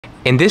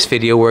In this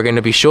video, we're going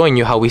to be showing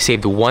you how we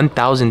saved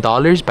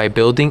 $1,000 by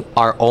building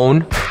our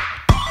own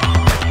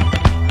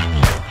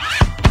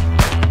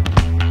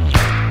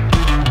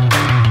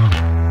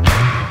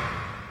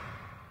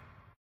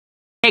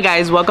Hey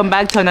guys, welcome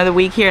back to another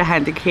week here at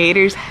Hunter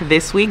Creators.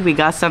 This week we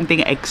got something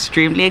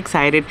extremely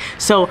excited.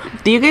 So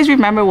do you guys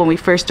remember when we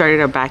first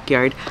started our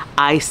backyard,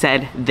 I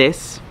said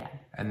this?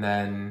 And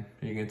then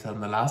you're going to tell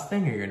them the last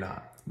thing or you're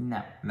not?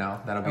 No. No,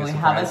 that'll be a We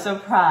surprise. have a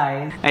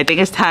surprise. I think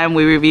it's time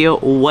we reveal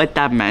what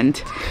that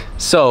meant.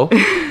 So,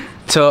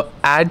 to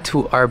add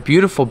to our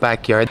beautiful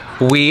backyard,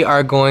 we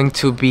are going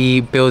to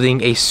be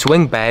building a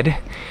swing bed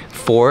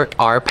for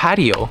our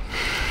patio.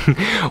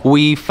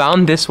 We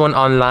found this one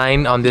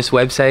online on this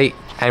website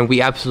and we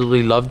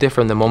absolutely loved it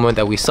from the moment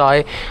that we saw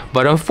it,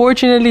 but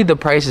unfortunately the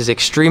price is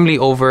extremely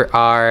over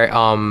our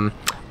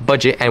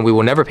budget and we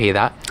will never pay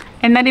that.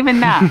 And not even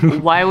that.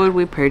 Why would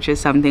we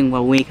purchase something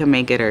when we can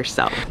make it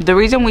ourselves? The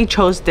reason we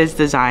chose this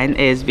design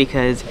is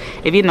because,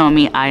 if you know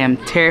me, I am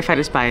terrified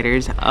of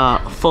spiders,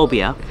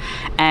 phobia.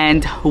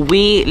 And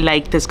we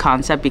like this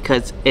concept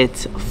because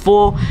it's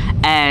full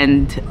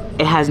and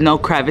it has no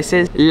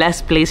crevices,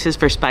 less places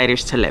for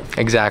spiders to live.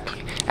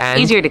 Exactly. And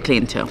easier to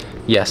clean too.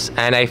 Yes,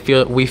 and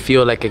we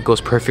feel like it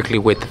goes perfectly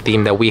with the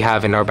theme that we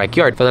have in our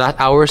backyard. For the last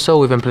hour or so,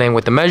 we've been playing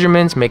with the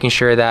measurements, making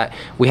sure that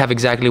we have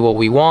exactly what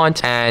we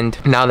want. And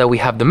now that we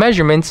have the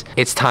measurements,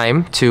 it's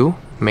time to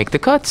make the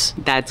cuts.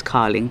 That's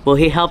calling. Will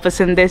he help us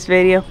in this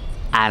video?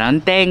 I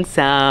don't think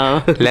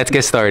so. Let's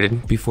get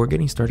started. Before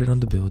getting started on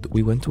the build,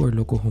 we went to our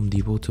local Home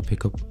Depot to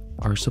pick up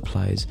our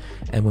supplies,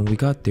 and when we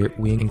got there,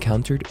 we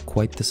encountered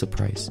quite the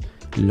surprise.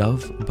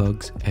 Love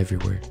bugs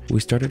everywhere.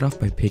 We started off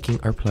by picking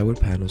our plywood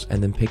panels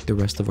and then picked the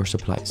rest of our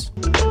supplies.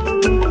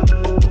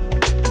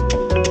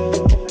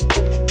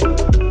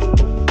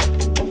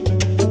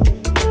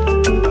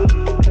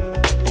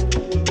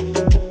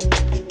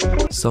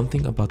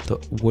 Something about the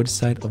wood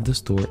side of the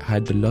store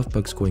had the love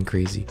bugs going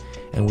crazy,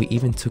 and we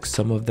even took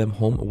some of them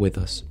home with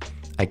us.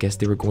 I guess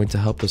they were going to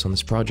help us on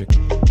this project.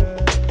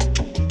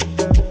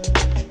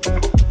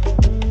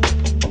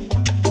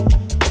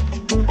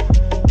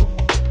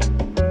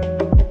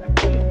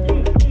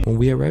 When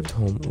we arrived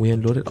home, we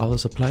unloaded all the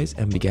supplies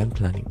and began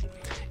planning.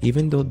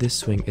 Even though this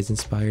swing is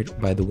inspired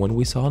by the one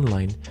we saw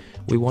online,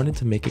 we wanted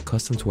to make it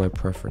custom to our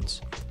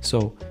preference.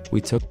 So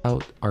we took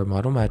out our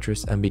model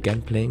mattress and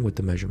began playing with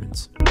the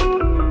measurements.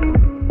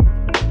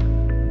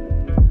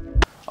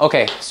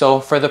 Okay, so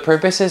for the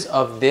purposes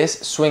of this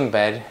swing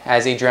bed,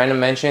 as Adriana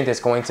mentioned, it's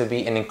going to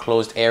be an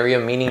enclosed area,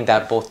 meaning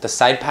that both the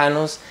side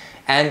panels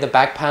and the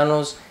back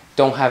panels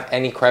don't have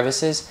any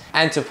crevices.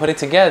 And to put it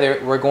together,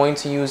 we're going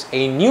to use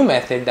a new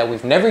method that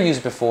we've never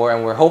used before,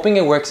 and we're hoping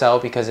it works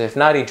out, because if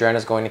not,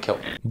 Adriana's going to kill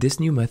me. This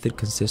new method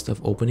consists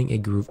of opening a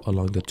groove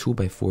along the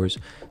 2x4s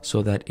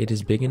so that it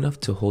is big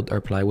enough to hold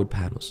our plywood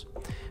panels.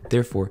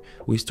 Therefore,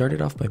 we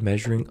started off by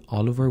measuring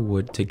all of our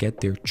wood to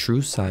get their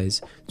true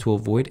size to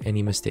avoid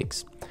any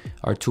mistakes.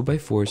 Our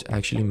 2x4s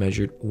actually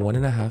measured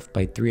 1.5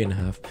 by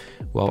 3.5,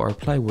 while our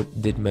plywood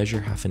did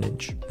measure 1/2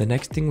 inch. The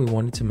next thing we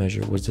wanted to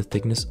measure was the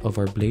thickness of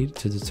our blade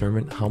to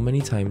determine how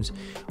many times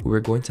we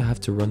were going to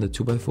have to run the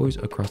 2x4s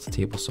across the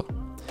table saw.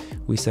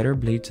 We set our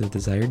blade to the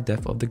desired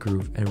depth of the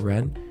groove and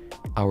ran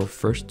our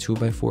first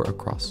 2x4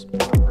 across.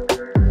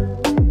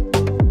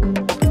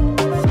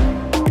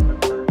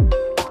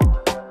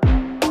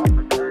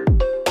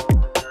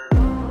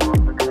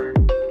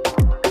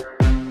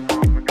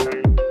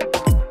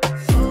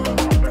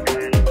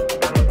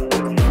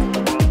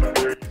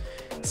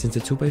 Since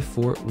the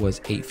 2x4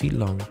 was 8 feet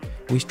long,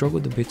 we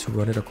struggled a bit to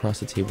run it across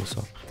the table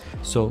saw,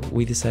 so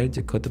we decided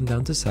to cut them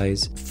down to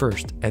size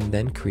first and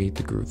then create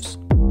the grooves.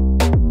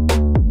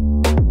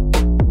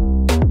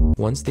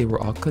 Once they were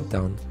all cut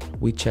down,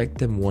 we checked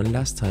them one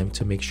last time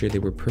to make sure they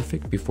were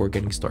perfect before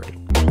getting started.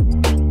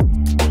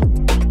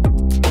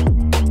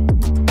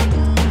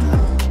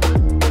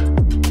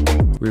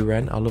 We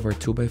ran all of our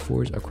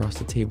 2x4s across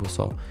the table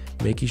saw,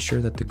 making sure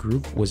that the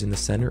groove was in the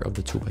center of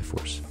the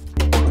 2x4s.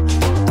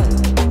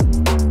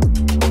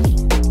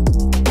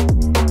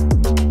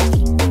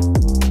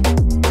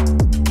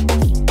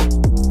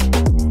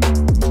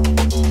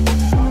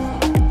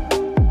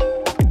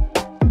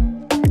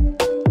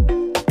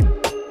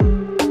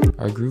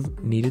 Our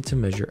groove needed to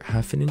measure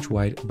 1/2 inch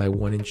wide by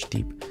 1 inch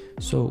deep,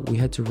 so we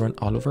had to run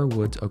all of our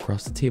woods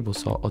across the table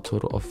saw a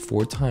total of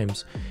 4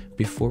 times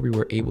before we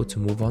were able to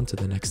move on to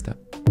the next step.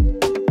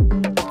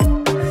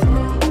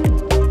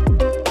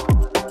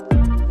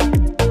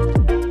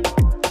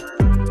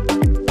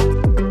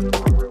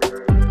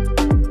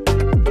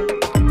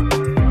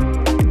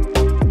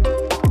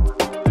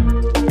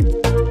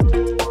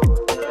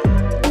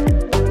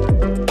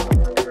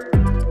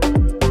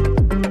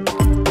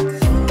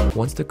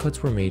 Once the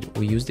cuts were made,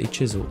 we used a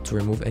chisel to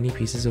remove any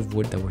pieces of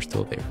wood that were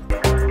still there.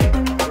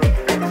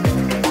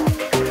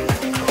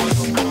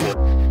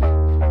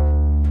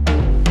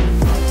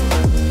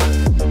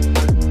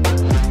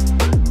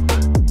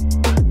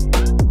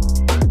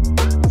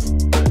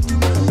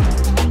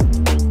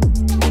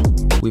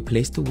 We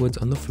placed the woods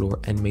on the floor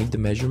and made the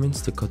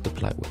measurements to cut the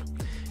plywood.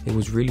 It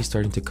was really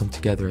starting to come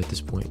together at this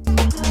point.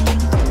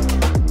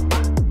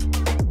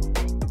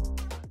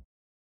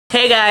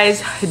 Hey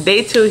guys,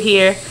 day 2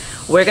 here.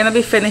 We're gonna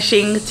be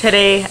finishing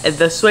today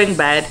the swing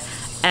bed,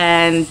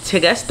 and to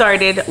get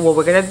started, what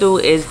we're gonna do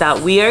is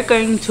that we are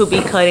going to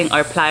be cutting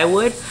our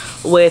plywood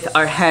with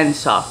our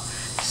handsaw.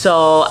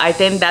 So I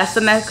think that's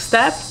the next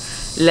step.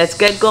 Let's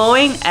get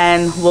going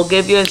and we'll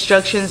give you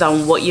instructions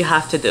on what you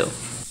have to do.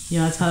 You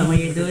wanna tell them what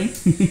you're doing?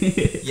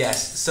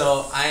 Yes,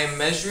 so I am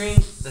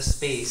measuring the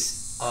space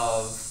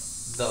of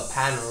the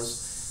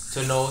panels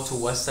to know to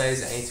what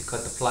size I need to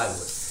cut the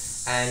plywood.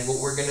 And what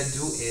we're gonna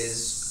do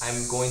is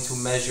I'm going to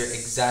measure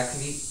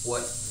exactly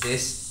what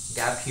this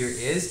gap here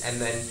is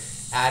and then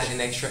add an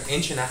extra 1.5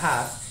 inches,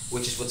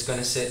 which is what's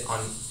gonna sit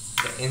on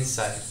the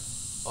inside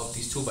of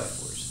these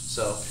 2x4s.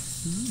 So,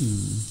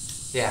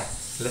 yeah,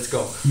 let's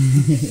go.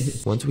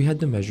 Once we had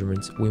the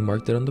measurements, we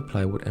marked it on the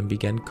plywood and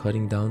began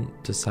cutting down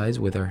to size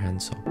with our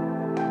handsaw.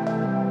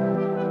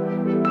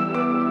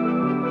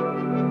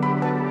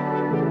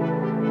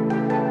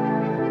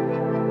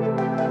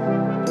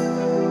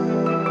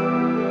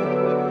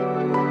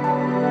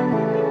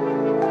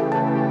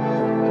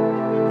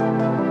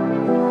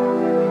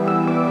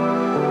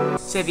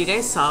 So if you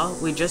guys saw,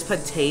 we just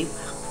put tape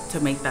to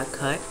make that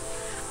cut,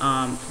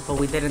 but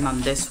we didn't on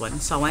this one.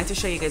 So I wanted to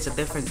show you guys the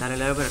difference that a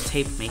little bit of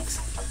tape makes.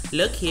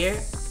 Look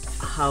here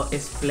how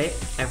it's split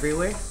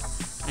everywhere,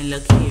 and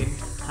look here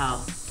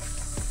how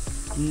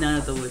none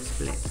of the wood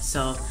split.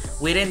 So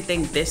we didn't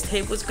think this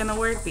tape was gonna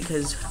work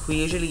because we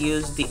usually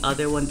use the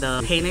other one,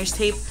 the painter's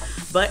tape,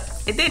 but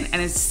it didn't,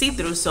 and it's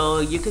see-through, so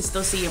you can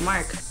still see your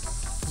mark.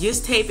 Use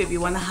tape if you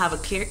wanna have a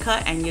clear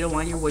cut and you don't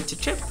want your wood to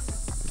chip.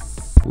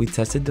 We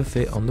tested the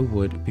fit on the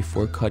wood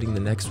before cutting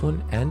the next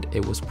one, and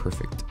it was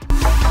perfect.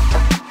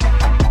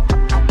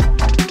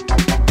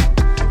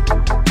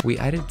 We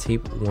added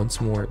tape once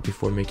more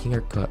before making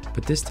our cut,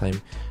 but this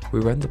time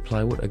we ran the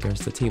plywood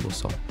against the table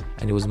saw,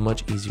 and it was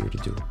much easier to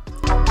do.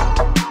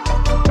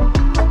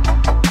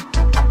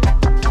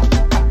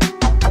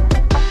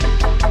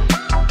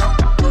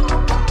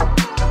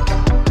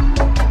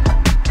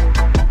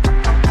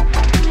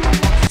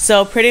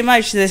 So pretty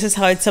much this is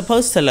how it's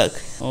supposed to look.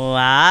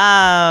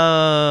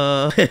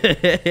 Wow.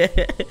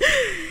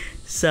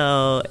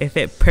 So it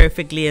fit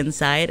perfectly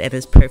inside and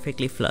is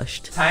perfectly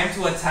flushed. Time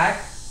to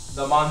attack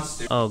the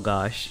monster. Oh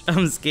gosh,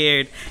 I'm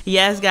scared.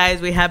 Yes guys,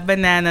 we have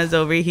bananas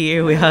over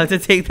here. We have to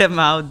take them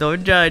out.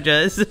 Don't judge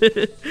us.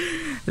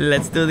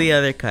 Let's do the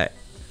other cut.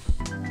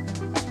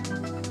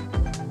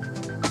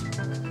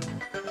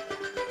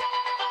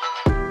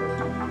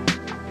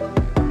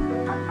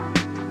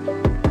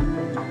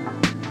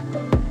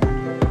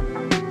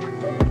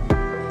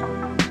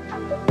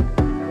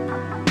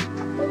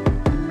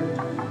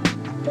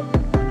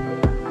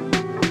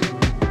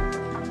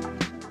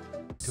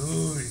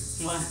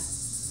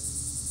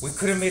 We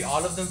could have made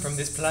all of them from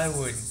this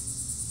plywood.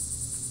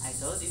 I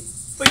told you.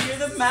 But you're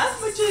the math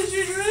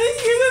magician, right?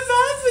 You're the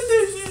math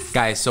magician.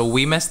 Guys, so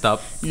we messed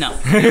up. No.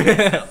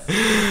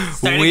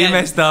 We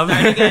messed up.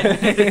 Start again.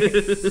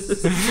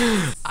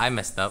 I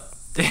messed up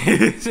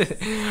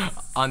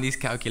on these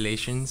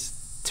calculations.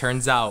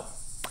 Turns out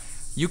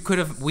we could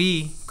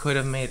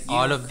have made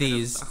all of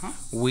these.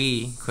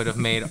 We could have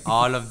made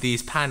all of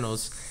these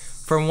panels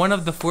from one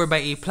of the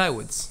 4x8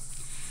 plywoods.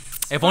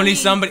 If only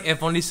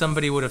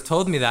somebody would have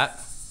told me that.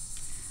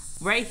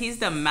 Right, he's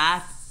the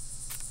math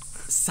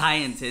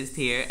scientist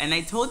here, and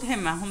I told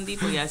him at Home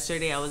Depot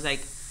yesterday, I was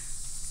like,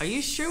 are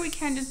you sure we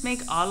can't just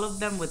make all of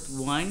them with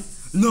one?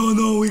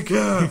 No, we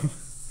can't.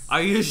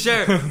 Are you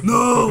sure?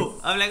 No.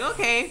 I'm like,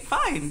 okay,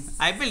 fine,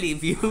 I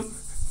believe you.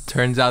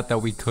 Turns out that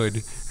we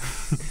could.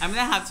 I'm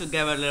gonna have to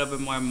get a little bit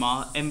more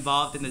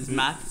involved in this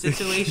math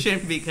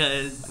situation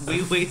because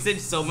we wasted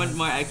so much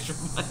more extra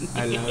money.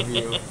 I love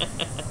you.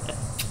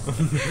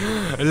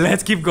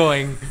 Let's keep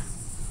going.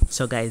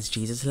 So guys,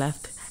 Jesus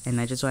left, and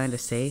I just wanted to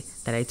say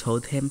that I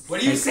told him.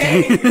 What are you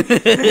saying?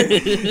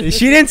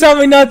 She didn't tell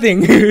me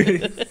nothing.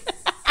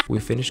 We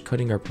finished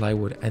cutting our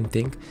plywood and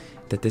think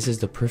that this is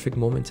the perfect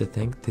moment to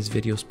thank this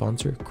video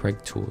sponsor,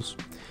 Craig Tools.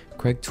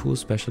 Craig Tools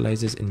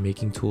specializes in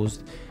making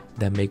tools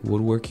that make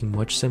woodworking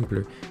much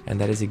simpler,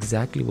 and that is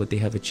exactly what they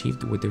have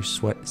achieved with their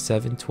Sweat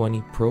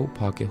 720 Pro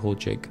pocket hole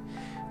jig.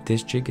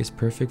 This jig is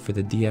perfect for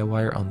the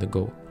DIYer on the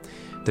go.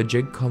 The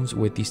jig comes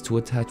with these two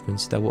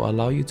attachments that will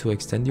allow you to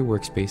extend your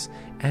workspace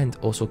and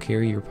also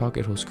carry your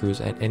pocket hole screws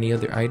and any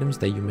other items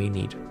that you may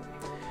need.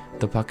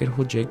 The pocket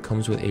hole jig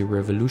comes with a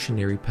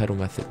revolutionary pedal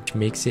method, which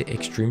makes it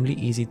extremely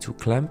easy to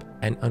clamp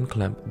and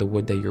unclamp the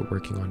wood that you're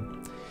working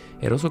on.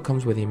 It also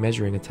comes with a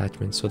measuring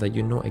attachment so that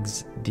you know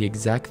the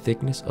exact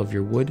thickness of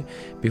your wood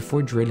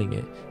before drilling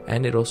it,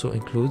 and it also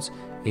includes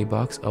a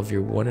box of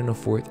your 1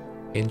 1/4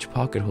 inch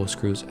pocket hole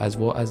screws as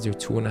well as their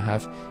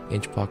 2.5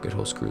 inch pocket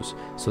hole screws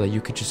so that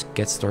you could just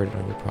get started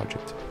on your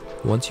project.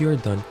 Once you are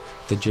done,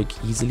 the jig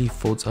easily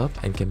folds up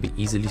and can be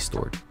easily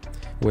stored.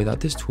 Without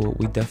this tool,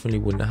 we definitely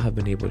would not have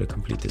been able to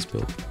complete this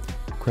build.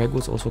 Craig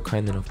was also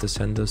kind enough to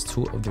send us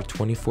 2 of their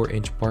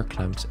 24-inch bar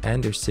clamps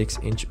and their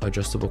 6-inch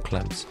adjustable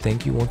clamps.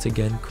 Thank you once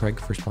again, Craig,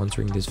 for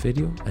sponsoring this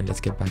video, and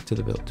let's get back to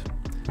the build.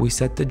 We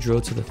set the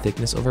drill to the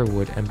thickness of our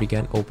wood and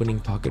began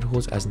opening pocket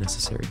holes as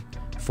necessary.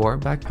 For our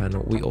back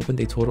panel, we opened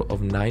a total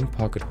of 9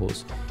 pocket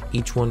holes,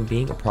 each one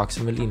being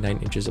approximately 9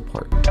 inches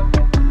apart.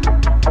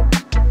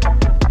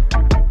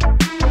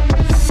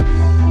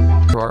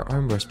 For our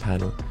armrest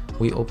panel,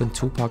 we opened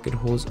 2 pocket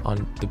holes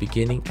on the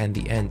beginning and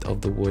the end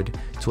of the wood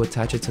to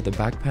attach it to the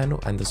back panel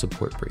and the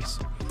support brace.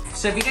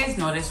 So if you guys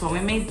notice, when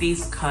we made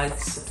these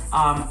cuts,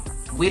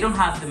 we don't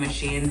have the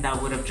machine that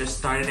would have just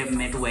started it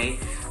midway.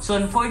 So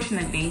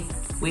unfortunately,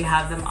 we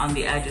have them on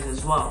the edges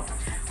as well.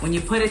 When you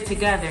put it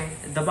together,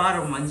 the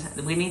bottom ones,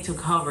 we need to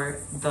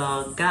cover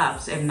the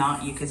gaps. If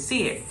not, you could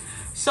see it.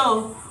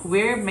 So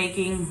we're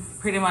making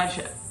pretty much,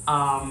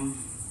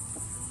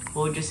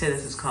 what would you say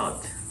this is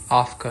called?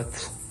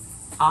 Offcuts.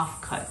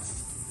 Offcuts.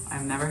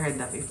 I've never heard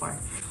that before.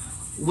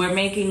 We're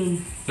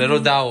making Little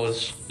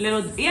dowels.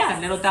 Little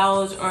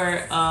dowels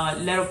or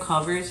little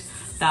covers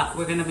that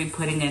we're gonna be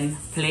putting in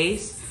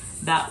place.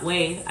 That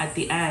way, at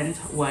the end,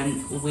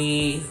 when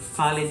we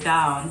file it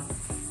down,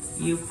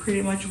 you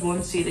pretty much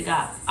won't see the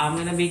gap. I'm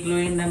gonna be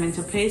gluing them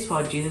into place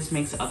while Jesus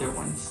makes other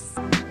ones.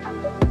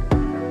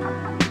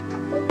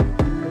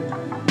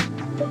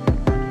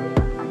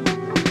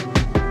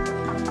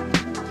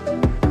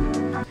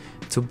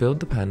 To build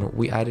the panel,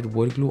 we added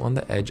wood glue on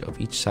the edge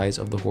of each side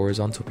of the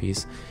horizontal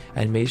piece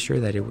and made sure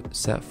that it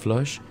sat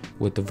flush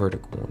with the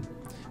vertical one.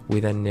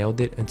 We then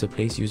nailed it into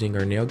place using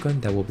our nail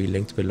gun that will be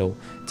linked below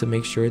to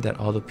make sure that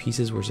all the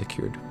pieces were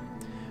secured.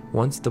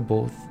 Once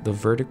both the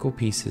vertical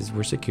pieces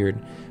were secured,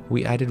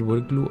 we added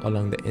wood glue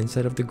along the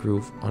inside of the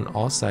groove on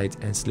all sides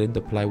and slid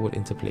the plywood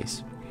into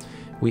place.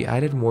 We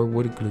added more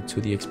wood glue to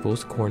the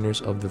exposed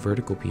corners of the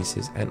vertical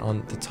pieces and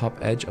on the top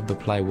edge of the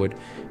plywood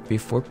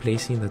before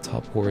placing the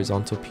top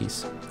horizontal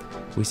piece.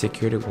 We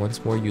secured it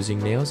once more using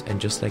nails,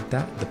 and just like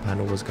that, the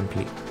panel was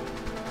complete.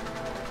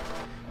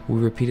 We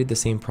repeated the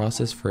same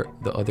process for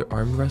the other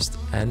armrest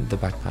and the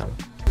back panel.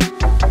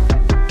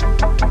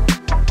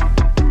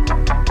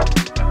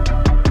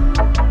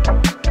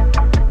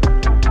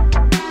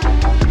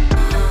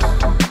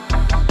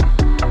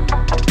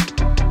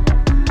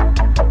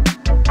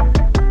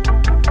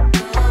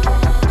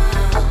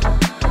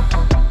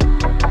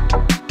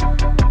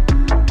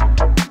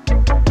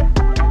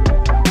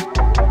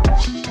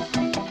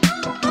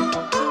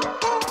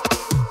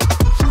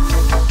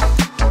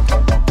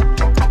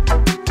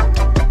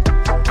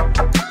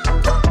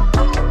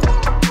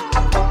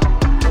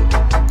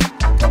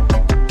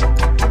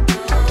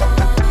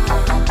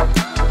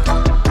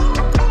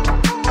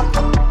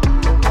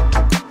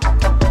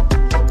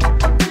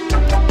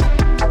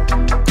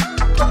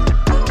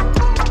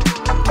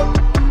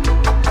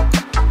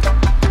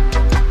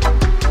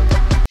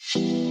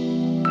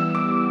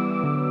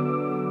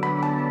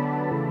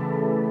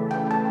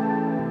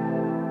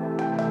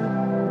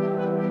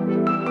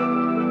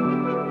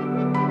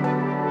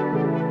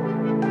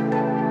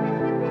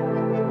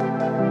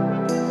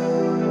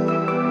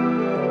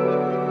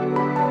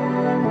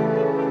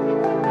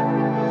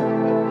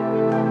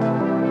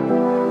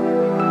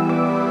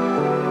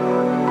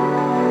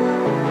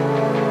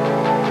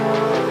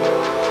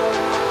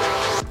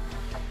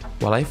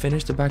 While I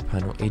finished the back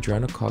panel,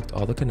 Adriana caulked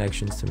all the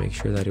connections to make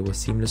sure that it was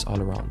seamless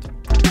all around.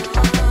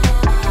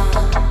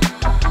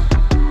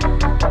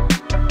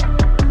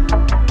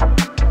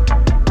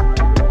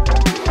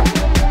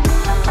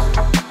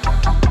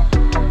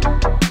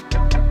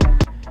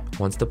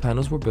 Once the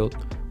panels were built,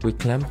 we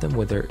clamped them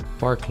with our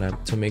bar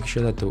clamp to make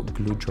sure that the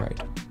glue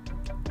dried.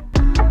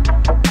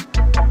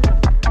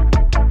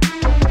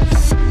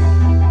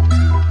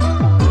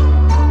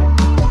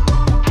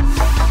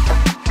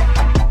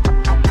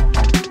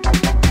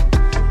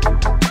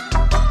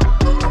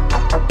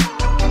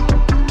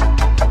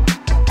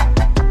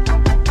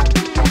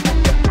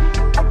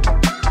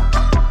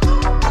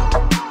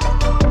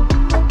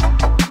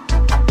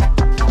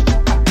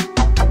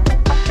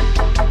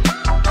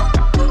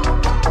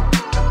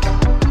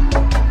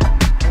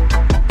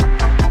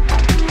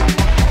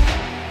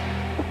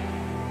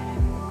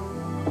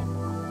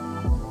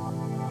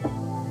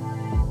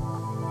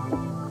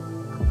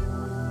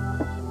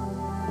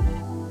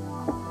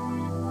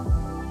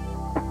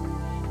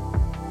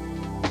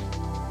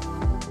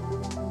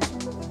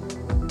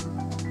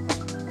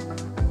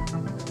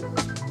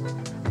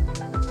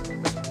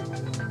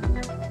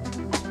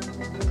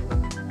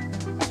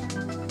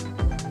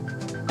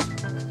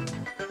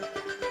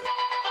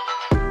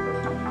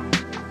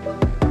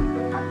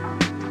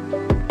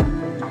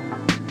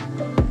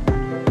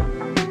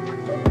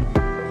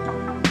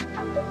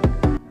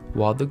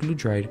 While the glue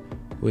dried,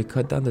 we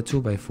cut down the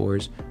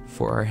 2x4s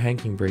for our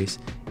hanging brace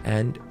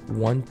and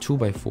one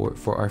 2x4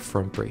 for our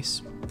front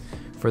brace.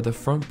 For the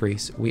front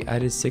brace, we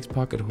added 6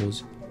 pocket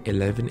holes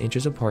 11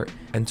 inches apart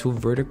and 2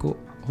 vertical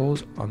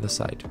holes on the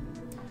side.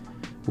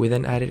 We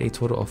then added a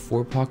total of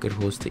 4 pocket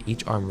holes to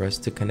each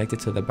armrest to connect it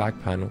to the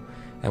back panel,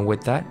 and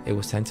with that, it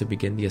was time to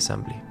begin the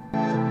assembly.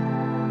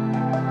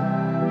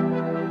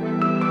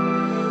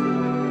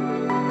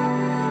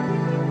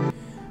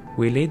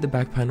 We laid the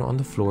back panel on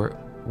the floor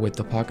with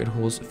the pocket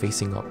holes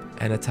facing up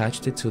and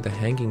attached it to the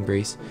hanging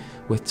brace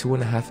with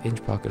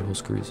 2.5-inch pocket hole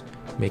screws,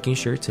 making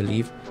sure to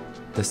leave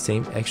the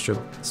same extra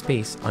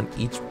space on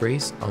each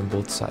brace on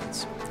both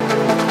sides.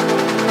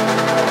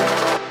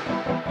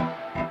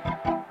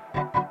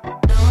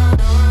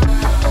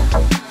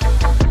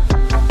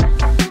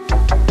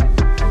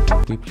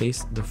 We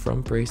placed the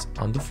front brace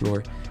on the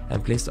floor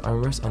and placed the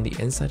armrest on the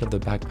inside of the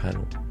back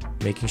panel,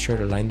 making sure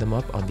to line them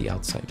up on the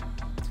outside.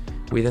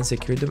 We then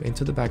secured them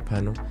into the back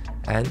panel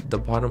and the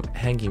bottom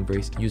hanging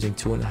brace using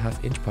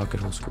 2.5-inch pocket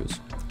hole screws.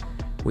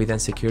 We then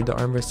secured the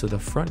armrest to the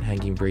front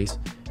hanging brace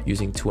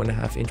using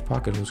 2.5-inch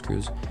pocket hole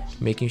screws,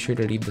 making sure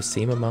to leave the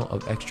same amount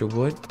of extra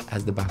wood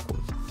as the back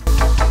one.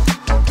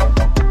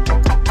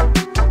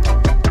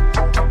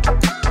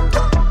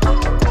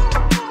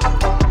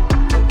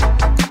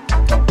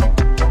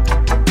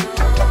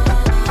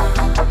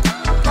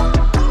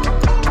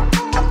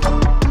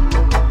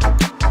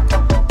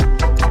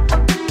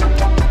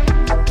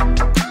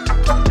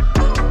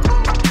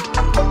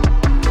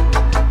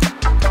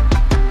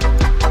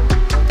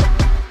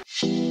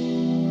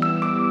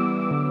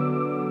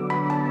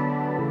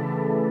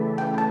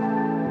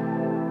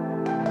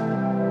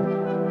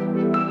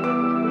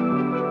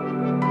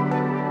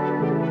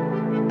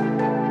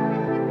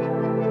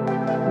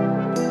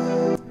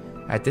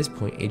 At this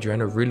point,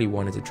 Adriana really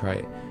wanted to try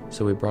it,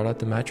 so we brought out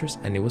the mattress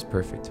and it was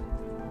perfect.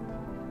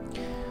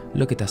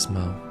 Look at that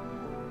smile.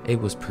 It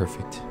was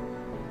perfect.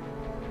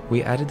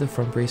 We added the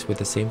front brace with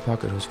the same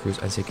pocket hole screws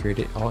and secured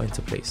it all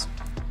into place.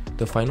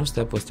 The final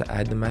step was to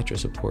add the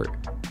mattress support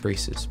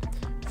braces.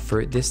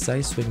 For this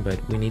size swing bed,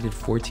 we needed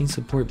 14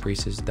 support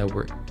braces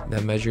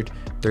that measured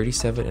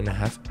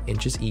 37.5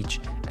 inches each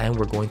and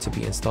were going to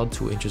be installed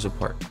 2 inches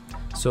apart.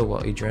 So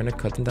while Adriana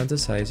cut them down to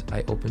size,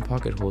 I opened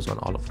pocket holes on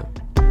all of them.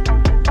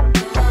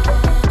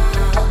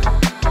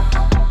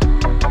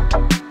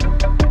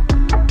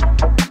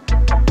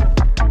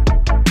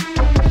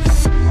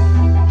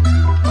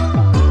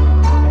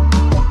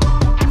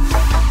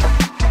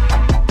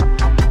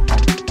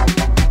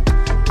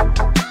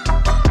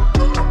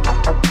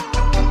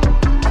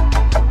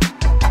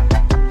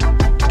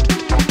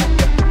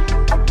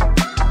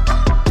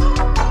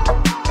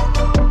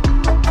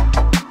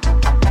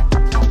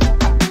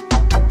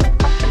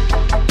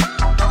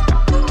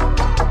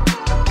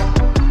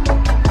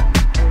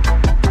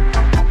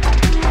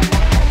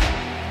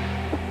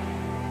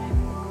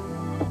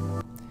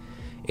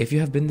 If you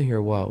have been here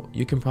a while,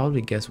 you can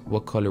probably guess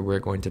what color we're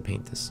going to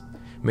paint this.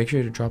 Make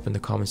sure to drop in the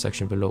comment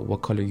section below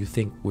what color you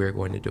think we're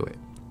going to do it.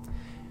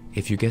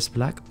 If you guessed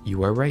black,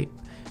 you are right.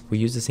 We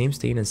use the same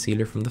stain and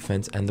sealer from the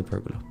fence and the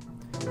pergola.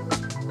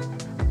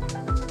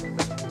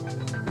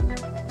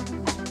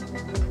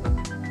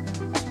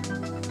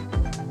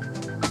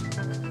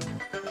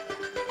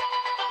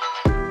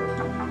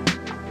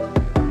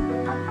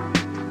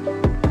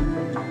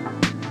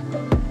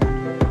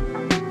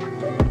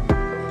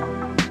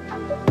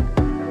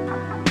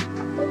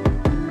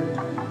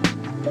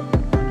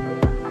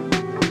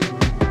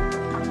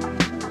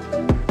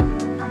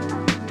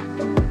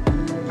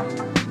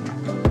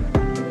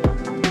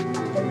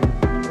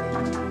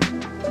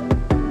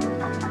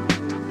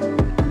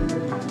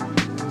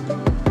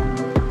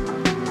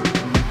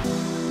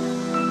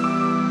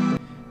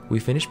 We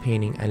finished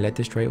painting and let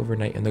this dry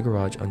overnight in the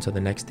garage until the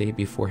next day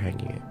before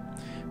hanging it.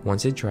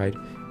 Once it dried,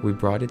 we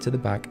brought it to the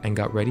back and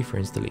got ready for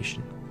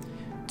installation.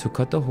 To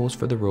cut the holes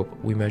for the rope,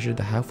 we measured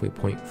the halfway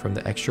point from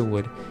the extra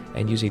wood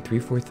and used a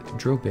 3/4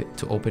 drill bit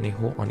to open a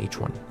hole on each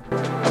one.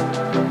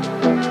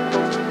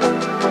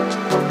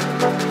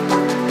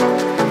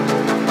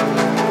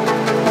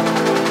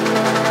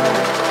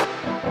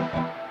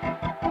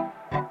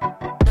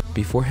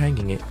 Before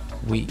hanging it,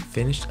 we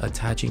finished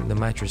attaching the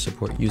mattress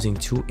support using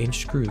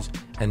 2-inch screws,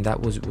 and that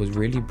was what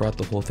really brought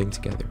the whole thing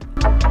together.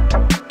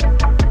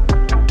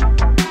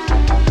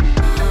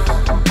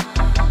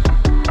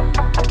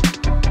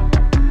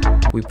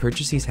 We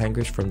purchased these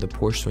hangers from the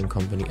PORCH swing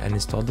company and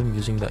installed them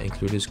using the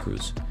included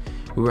screws.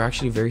 We were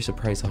actually very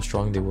surprised how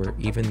strong they were,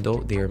 even though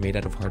they are made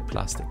out of hard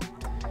plastic.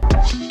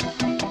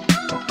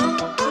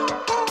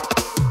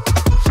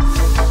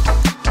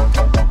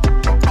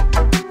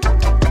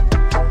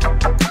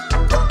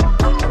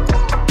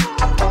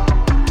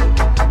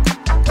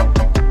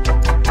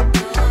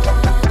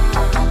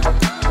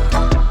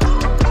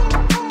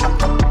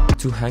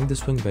 To hang the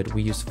swing bed,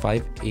 we used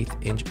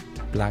 5/8"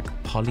 black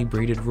poly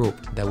braided rope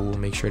that we will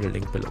make sure to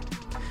link below.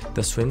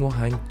 The swing will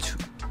hang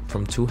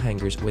from 2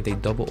 hangers with a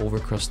double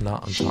overcross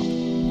knot on top.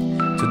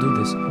 To do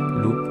this,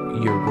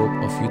 loop your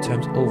rope a few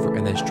times over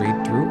and then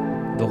straight through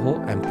the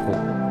hole and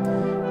pull.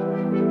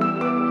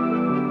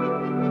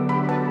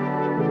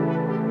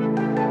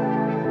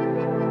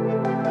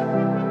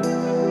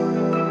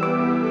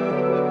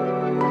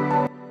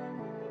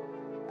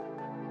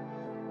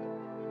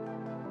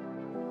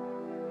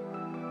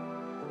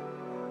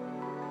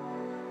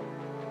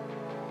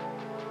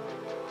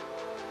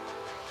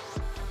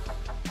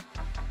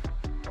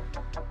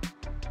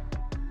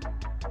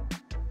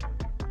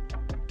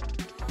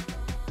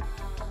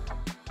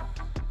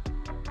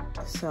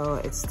 So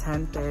it's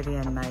 10:30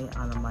 at night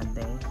on a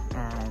Monday,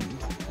 and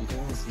you don't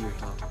want to see your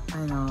top.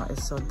 I know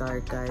it's so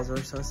dark, guys.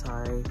 We're so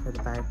sorry for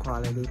the bad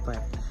quality,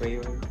 but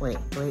wait.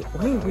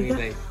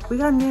 We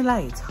got new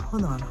lights.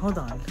 Hold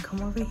on.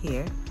 Come over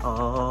here.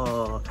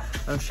 Oh,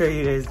 I'm sure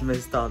you guys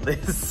missed all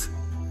this.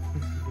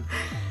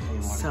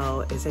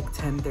 So it's like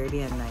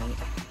 10:30 at night,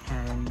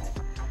 and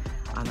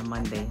on a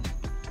Monday,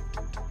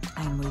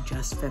 and we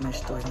just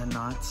finished doing the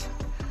knots.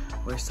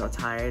 We're so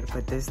tired,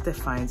 but this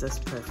defines us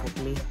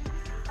perfectly.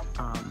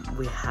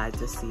 We had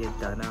to see it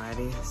done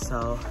already,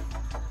 so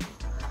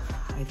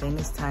I think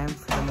it's time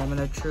for the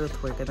moment of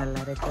truth. We're gonna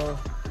let it go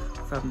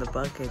from the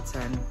buckets,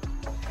 and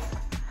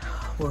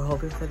we're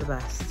hoping for the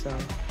best, so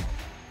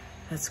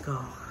let's go.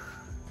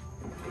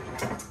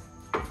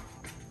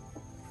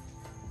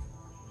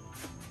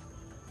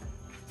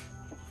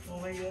 Oh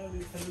my god,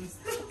 it's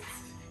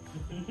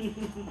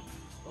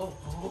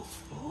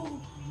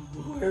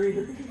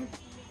hurry.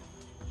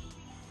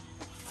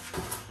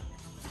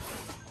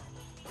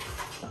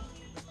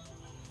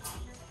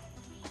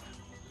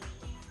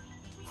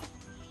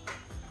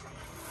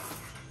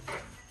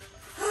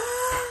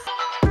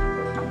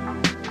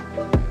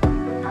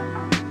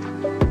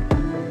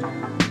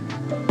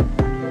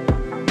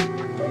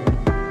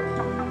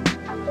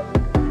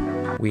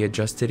 We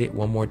adjusted it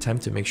one more time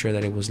to make sure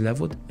that it was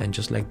leveled, and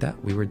just like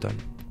that, we were done.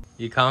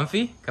 You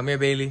comfy? Come here,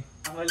 Bailey.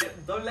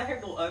 Don't let her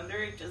go under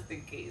it just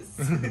in case.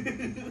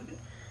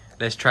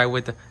 Let's try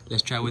with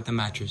the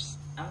mattress.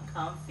 I'm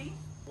comfy.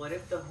 What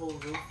if the whole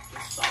roof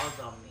just falls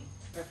on me?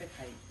 Perfect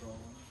height, bro.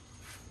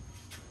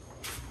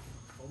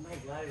 Oh my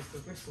god, it's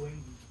super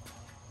swingy.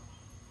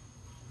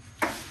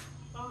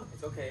 Oh,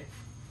 It's okay.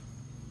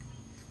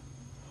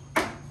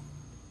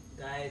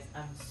 guys,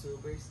 I'm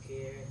super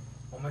scared.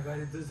 Oh my god,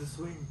 it does the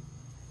swing.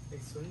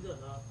 It swings a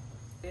lot.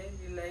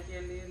 You like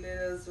your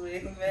little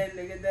swing, man?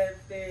 Look at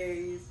that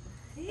face.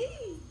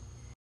 Hey.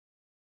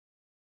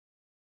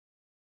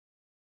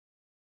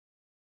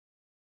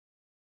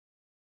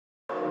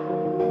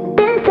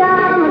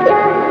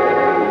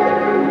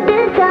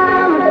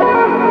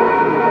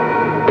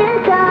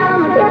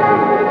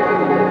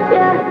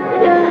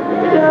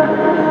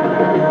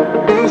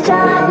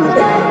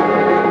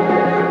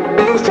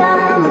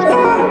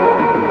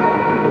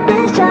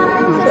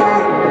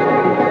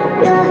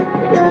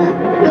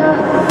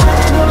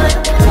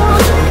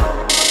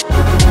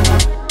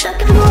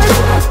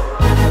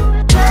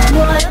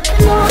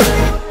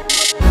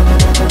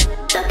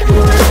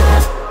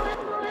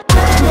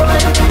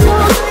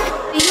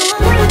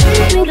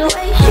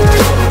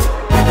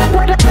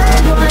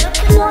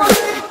 What